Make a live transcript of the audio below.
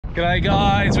G'day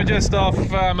guys, we're just off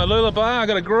Mooloolaba. I've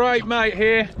got a great mate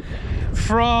here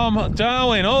from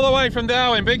Darwin, all the way from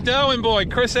Darwin, big Darwin boy,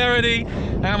 Chris ERITY,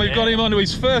 and we've got him onto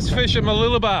his first fish at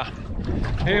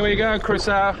Mooloolaba. Here we go, Chris.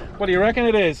 What do you reckon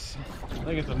it is? I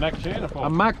think it's a Mac Tuna. A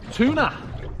Mac Tuna.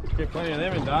 Get plenty of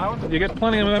them in Darwin. You get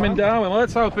plenty of them in Darwin. Well,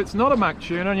 let's hope it's not a Mac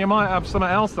Tuna and you might have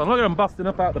something else on. Look at them busting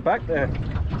up out the back there.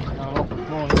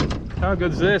 How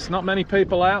good's this? Not many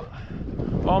people out.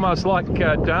 Almost like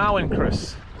Darwin,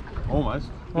 Chris. Almost.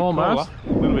 Almost.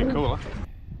 A little bit cooler.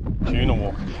 Tuna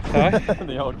walk. Hey?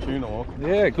 The old tuna walk.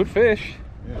 Yeah, good fish.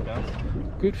 Yeah, it does.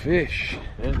 Good fish.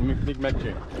 There's big Mac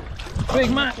Tuna.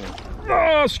 Big Mac.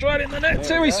 Oh, straight in the net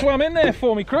too. He swam in there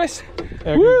for me, Chris.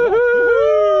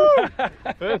 Woohoo!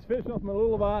 First fish off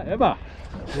Mooloolaba ever.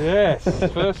 Yes,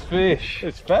 first fish.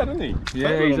 It's fat, isn't he?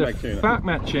 Yeah, he's a fat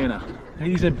Mac Tuna.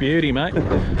 He's a beauty, mate.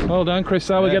 Well done, Chris.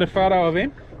 So we'll get a photo of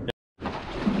him. I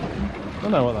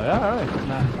don't know what they are, eh?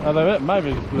 No. Oh, they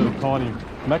maybe little tiny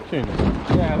Mac Tunas.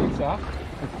 Yeah, I think so.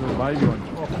 That's the little baby one.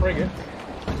 Or frigate.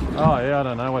 Oh, yeah, I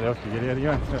don't know what else you get out of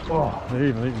you. Oh, they're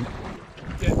even.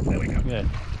 Yeah, there we go. Yeah.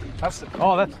 That's it.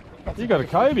 Oh, that's you got a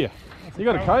Cobia. You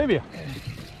got a Cobia.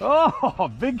 Oh,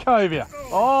 big Cobia.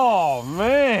 Oh,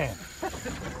 man.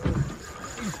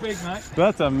 He's big, mate.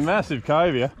 That's a massive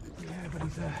Cobia. Yeah, but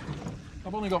he's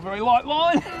I've only got very light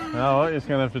line. Oh, well, you're just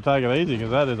going to have to take it easy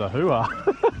because that is a hoo-ha.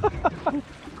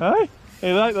 Hey? He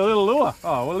ate the little lure.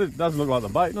 Oh, well, it doesn't look like the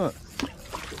bait, does it?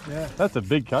 Yeah. That's a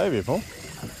big Cobia, Paul.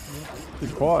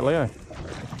 Just quietly, eh?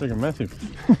 It's freaking massive.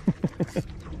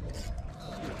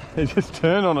 He just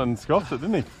turned on it and scoffed it,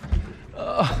 didn't he?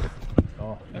 I've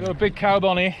got a big cob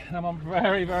on here, and I'm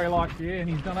very, very light here, and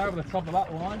he's done over the top of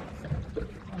that line.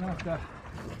 I'm gonna have to.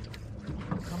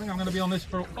 I think I'm going to be on this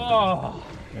for. Oh!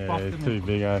 Yeah, it's too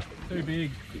big, eh? Too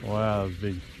big. Wow, that's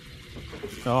big.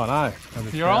 Oh no!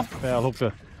 You're on? Foul hooked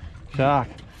a shark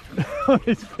on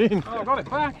his fin. Oh, I got it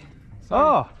back. So,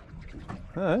 oh!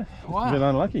 Yeah, wow. A bit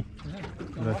unlucky. Yeah,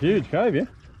 It's a huge cove, yeah?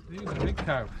 He's a big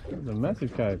cob. It's a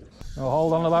massive cove. Well,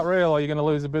 hold on to that reel or you're going to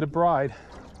lose a bit of bride.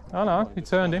 Oh no, he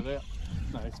turned him. No,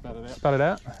 he spat it out. Spat it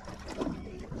out.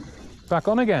 Back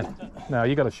on again. No,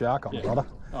 you got a shark on, brother.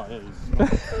 Oh yeah, he's got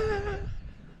to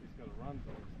run.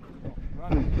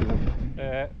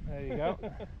 Yeah, there you go.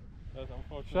 That's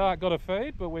unfortunate. Shark got a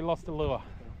feed, but we lost the lure.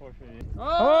 Unfortunately.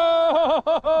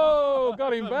 Oh!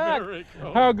 Got him back.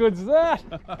 Cool. How good's that?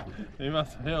 He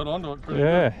must have held onto it pretty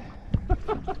Yeah.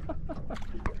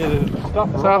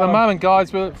 So at the moment,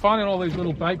 guys, we're finding all these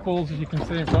little bait balls, as you can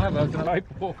see in front of us. Bait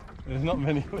ball. There's not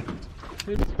many left.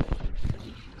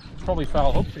 Probably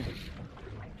foul hooked him.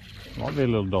 Might be a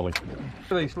little dolly.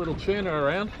 These little tuna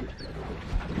around.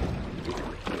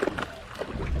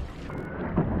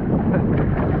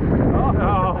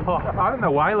 Oh, I think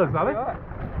they're whalers, are they?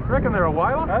 You reckon they're a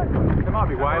whaler? They might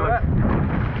be whalers.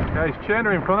 Yeah, there's tuna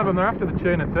in front of them. They're after the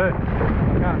tuna too.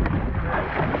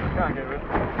 Can't get rid of it.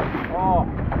 Oh,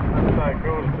 that's so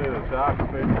cool to see the sharks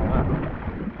feeding on that.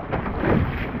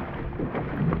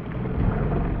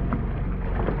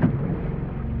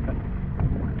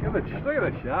 Look at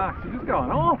the sharks, they're just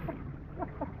going off.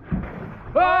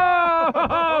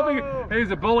 Oh!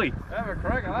 He's a bully. Have a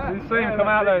crack at that. Did you see him come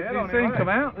out there? Did you see him come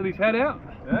out with his head out?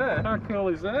 Yeah. How cool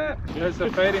is that? There's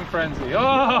the feeding frenzy.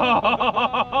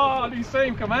 Oh! Did you see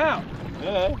him come out?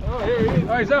 Yeah. Oh, here he is.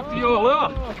 Oh, he's after your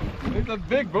lure. He's a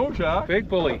big bull shark. Big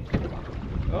bully.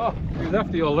 Oh, He's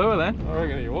after your lure then. I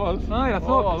reckon he was. Mate, I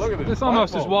thought oh, look at this. it's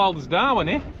almost as wild as Darwin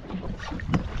here.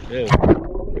 Yeah.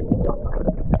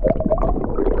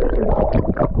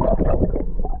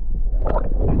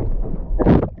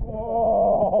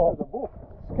 Oh,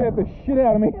 scared the shit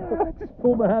out of me. Just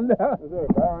pulled my hand out. Is there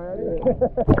a barrow out here?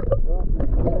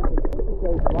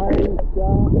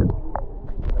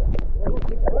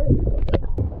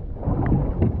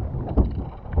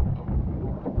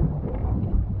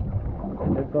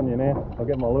 It's on you now. I'll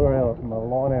get my lure out, my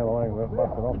line out of the way and we'll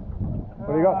bust it off.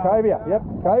 What do you got? Cobia. Yep,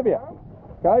 Cobia.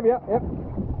 Cobia, yep.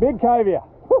 Big Cobia.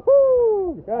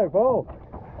 Woohoo! Go, Paul.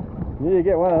 You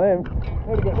get one of them.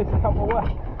 Need to get this couple away.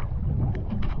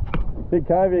 Big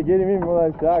Cobia, get him in before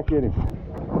those sharks get him.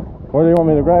 What do you want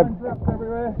me to grab?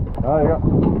 Everywhere. Oh, you got.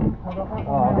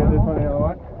 Oh, I'll get this one out of the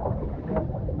way.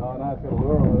 Oh, no, it's got a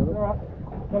lure on it. Alright.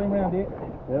 Got him round here.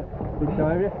 Yep. Big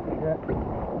Cobia. Yeah.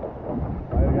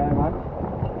 Way to go, mate.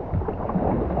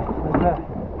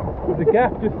 There's a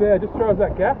gap just there. Just throws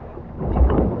that gap.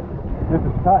 This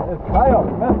is it's chaos.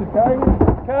 Massive chaos.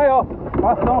 Chaos.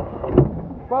 Bust off.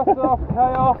 Bust off.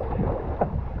 Chaos.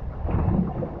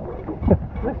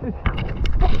 This is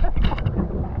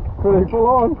pretty full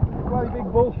on. Bloody big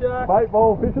bull shark.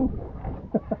 Baitball fishing.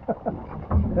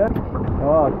 Yeah.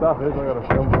 Oh, stuff is, I got a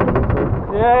film for this.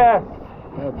 Yes!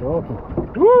 That's awesome.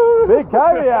 Woo! Big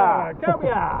cobia!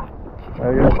 Cobia!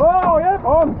 There you go. Oh, yep,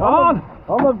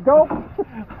 on the gulp.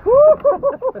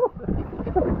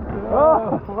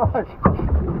 Oh, right.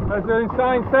 That's an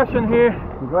insane session here.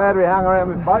 I'm glad we hung around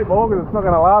this Baitball because it's not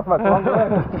going to last much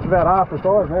longer. It's about half the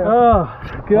size now. Oh,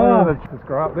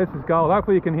 God. This is gold.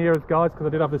 Hopefully you can hear us, guys, because I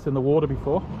did have this in the water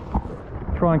before.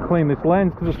 Try and clean this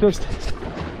lens because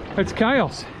it's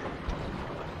chaos.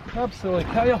 Absolute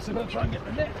chaos. I'm going to try and get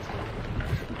the net.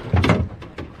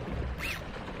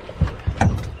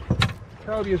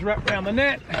 Cobia's wrapped around the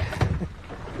net.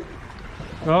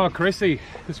 Oh, Chrissy,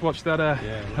 just watch that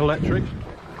electric.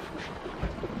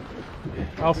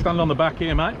 I'll stand on the back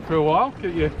here, mate, for a while.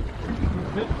 Get you.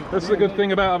 That's the good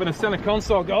thing about having a centre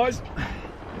console, guys.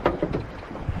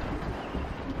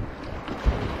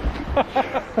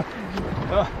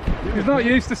 He's not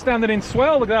used to standing in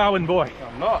swell, the Darwin boy.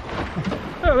 I'm not.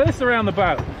 Look at this around the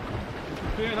boat.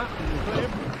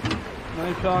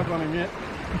 No tag on him yet.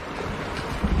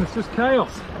 It's just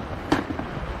chaos.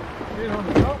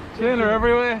 Tuna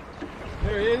everywhere.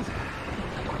 There he is.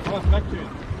 Nice Mac tuna.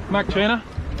 Mac tuna.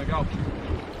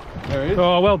 There he is.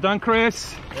 Oh, well done,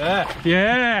 Chris. Yeah.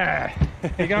 Yeah.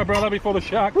 Here you go, brother, before the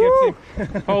shark gets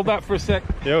him. Hold that for a sec.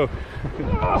 Yo.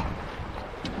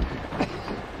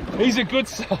 He's a good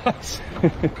size.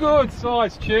 Good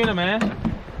size tuna, man.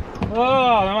 Oh,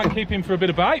 I might keep him for a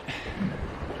bit of bait.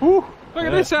 Woo, look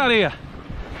at this out here.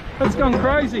 That's gone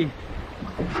crazy.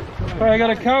 I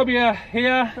got a cobia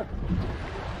here.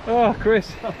 Oh,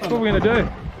 Chris, what are we going to do?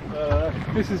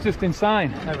 This is just insane.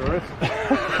 Have a rest.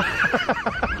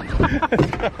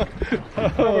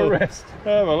 Have a rest.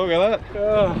 Have a look at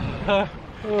that.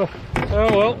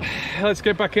 Oh well, let's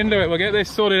get back into it. We'll get this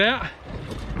sorted out.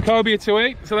 Cobia to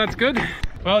eat, so that's good.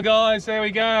 Well, guys, there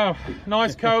we go.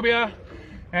 Nice cobia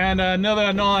and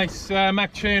another nice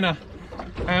Mac tuna.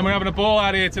 And we're having a ball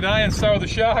out here today, and so are the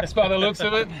sharks by the looks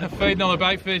of it. Feeding on the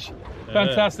bait fish.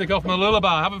 Fantastic off Mooloolaba.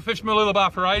 I haven't fished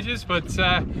Mooloolaba for ages, but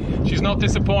she's not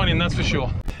disappointing, that's for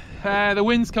sure. The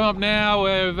wind's come up now.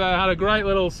 We've had a great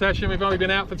little session. We've only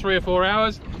been out for 3 or 4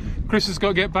 hours. Chris has got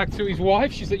to get back to his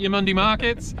wife. She's at your Monday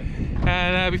markets,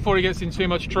 and before he gets in too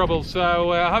much trouble.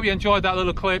 So I hope you enjoyed that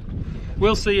little clip.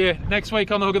 We'll see you next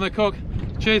week on the Hook and the Cook.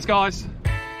 Cheers, guys.